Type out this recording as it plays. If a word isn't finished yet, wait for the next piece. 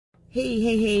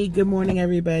Hey, good morning,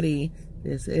 everybody.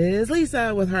 This is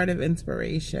Lisa with Heart of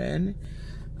Inspiration.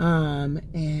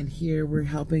 And here we're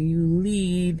helping you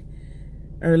live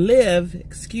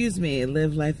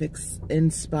life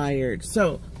inspired.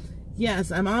 So,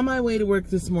 yes, I'm on my way to work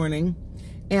this morning,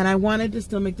 and I wanted to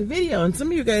still make the video. And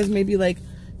some of you guys may be like,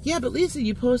 yeah, but Lisa,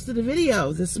 you posted a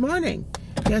video this morning.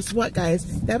 Guess what,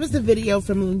 guys? That was the video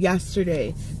from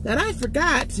yesterday that I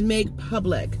forgot to make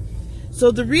public. So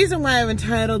the reason why I've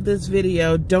entitled this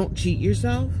video, Don't Cheat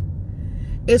Yourself,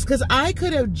 is because I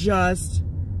could have just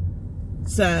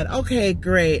said, okay,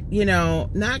 great, you know,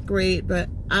 not great, but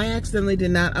I accidentally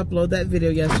did not upload that video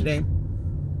yesterday.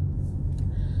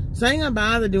 So I ain't gonna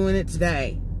bother doing it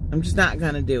today. I'm just not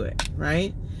gonna do it,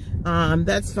 right?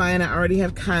 That's fine. I already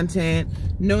have content.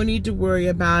 No need to worry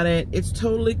about it. It's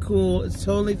totally cool. It's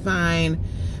totally fine.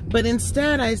 But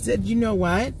instead I said, you know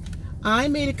what? I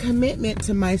made a commitment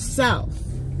to myself.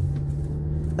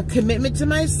 A commitment to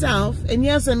myself. And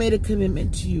yes, I made a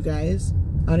commitment to you guys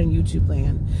out in YouTube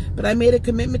land. But I made a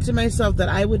commitment to myself that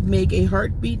I would make a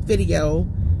heartbeat video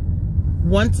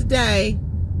once a day,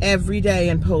 every day,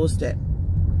 and post it.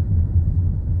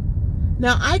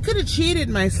 Now, I could have cheated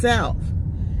myself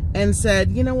and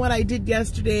said, you know what, I did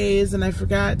yesterday's and I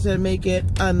forgot to make it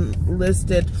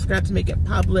unlisted, forgot to make it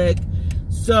public.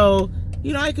 So,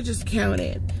 you know, I could just count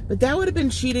it. But that would have been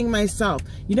cheating myself.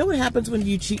 You know what happens when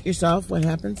you cheat yourself? What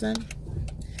happens then?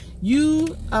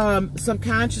 You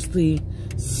subconsciously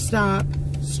stop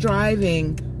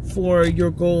striving for your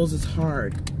goals as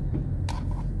hard.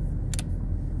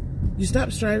 You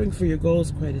stop striving for your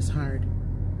goals quite as hard.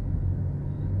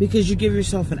 Because you give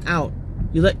yourself an out.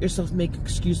 You let yourself make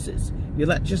excuses. You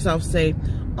let yourself say,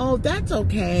 oh, that's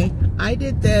okay. I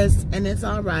did this and it's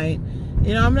all right.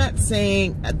 You know, I'm not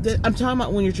saying, I'm talking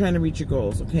about when you're trying to reach your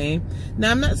goals, okay? Now,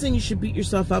 I'm not saying you should beat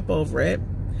yourself up over it.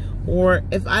 Or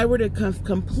if I were to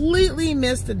completely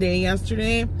miss the day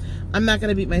yesterday, I'm not going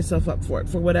to beat myself up for it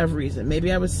for whatever reason.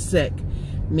 Maybe I was sick.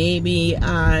 Maybe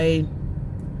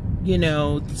you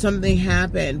know, something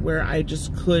happened where I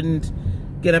just couldn't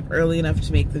get up early enough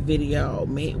to make the video.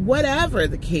 Whatever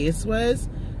the case was,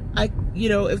 you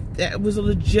know, if that was a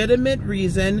legitimate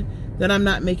reason, then I'm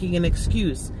not making an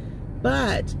excuse.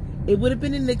 But it would have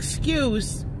been an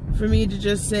excuse for me to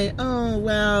just say, oh,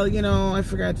 well, you know, I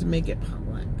forgot to make it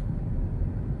public.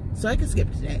 So I can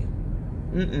skip today.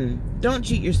 Don't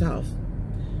cheat yourself.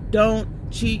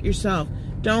 Don't cheat yourself.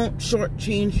 Don't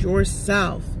shortchange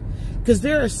yourself. Because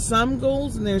there are some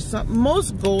goals, and there's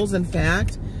most goals, in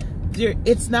fact,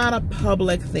 it's not a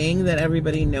public thing that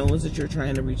everybody knows that you're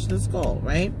trying to reach this goal,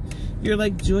 right? You're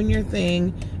like doing your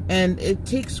thing, and it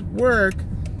takes work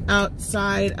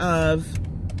outside of,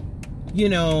 you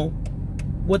know,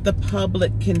 what the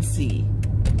public can see.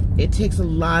 It takes a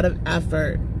lot of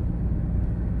effort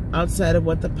outside of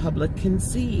what the public can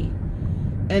see.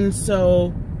 And so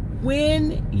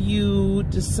when you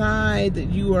decide that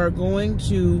you are going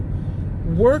to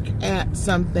work at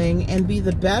something and be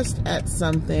the best at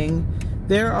something,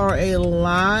 there are a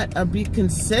lot of, be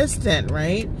consistent,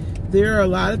 right? There are a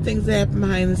lot of things that happen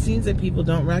behind the scenes that people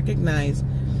don't recognize,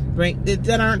 right?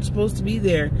 That aren't supposed to be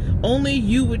there. Only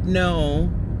you would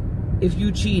know if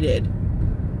you cheated.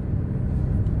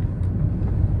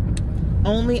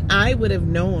 Only I would have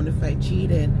known if I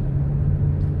cheated.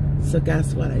 So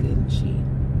guess what? I didn't cheat.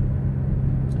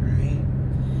 All right?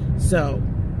 So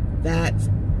that's,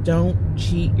 don't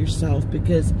cheat yourself,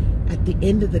 because at the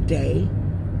end of the day,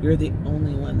 you're the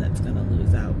only one that's going to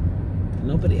lose out.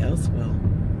 Nobody else will.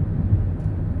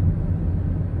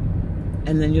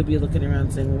 And then you'll be looking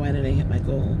around saying, well, why didn't I hit my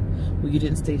goal? Well, you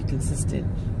didn't stay consistent.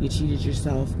 You cheated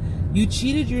yourself. You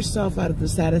cheated yourself out of the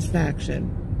satisfaction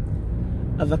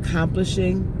of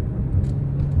accomplishing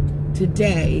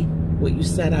today what you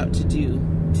set out to do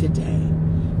today.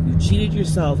 You cheated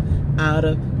yourself out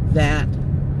of that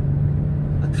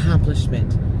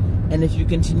accomplishment. And if you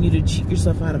continue to cheat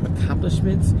yourself out of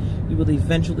accomplishments, you will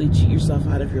eventually cheat yourself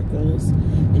out of your goals,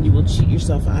 and you will cheat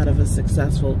yourself out of a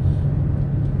successful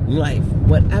life,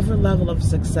 whatever level of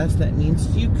success that means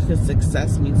to you, because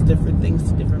success means different things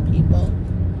to different people.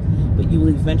 But you will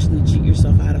eventually cheat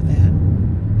yourself out of that,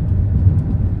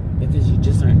 because you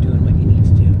just aren't doing what you need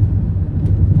to do,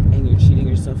 and you're cheating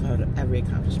yourself out of every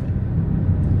accomplishment.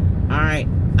 All right,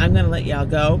 I'm gonna let y'all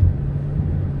go.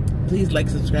 Please like,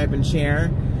 subscribe, and share.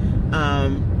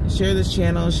 Share this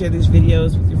channel, share these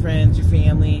videos with your friends, your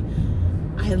family.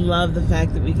 I love the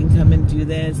fact that we can come and do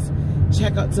this.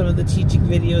 Check out some of the teaching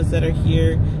videos that are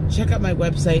here. Check out my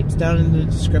website. It's down in the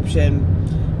description.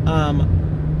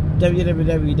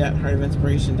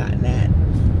 www.heartofinspiration.net.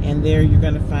 And there you're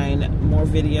going to find more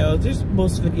videos. There's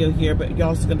most video here, but you're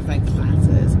also going to find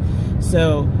classes.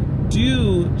 So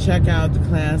do check out the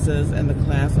classes and the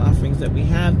class offerings that we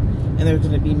have. And there's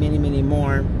going to be many, many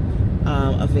more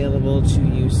available to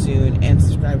you soon. And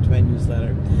subscribe to my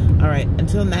newsletter. All right,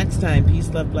 until next time, peace,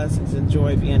 love, blessings, and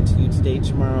joy be unto you today,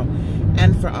 tomorrow,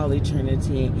 and for all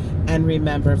eternity. And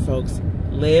remember, folks,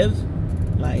 live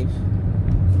life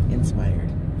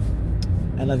inspired.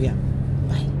 I love you.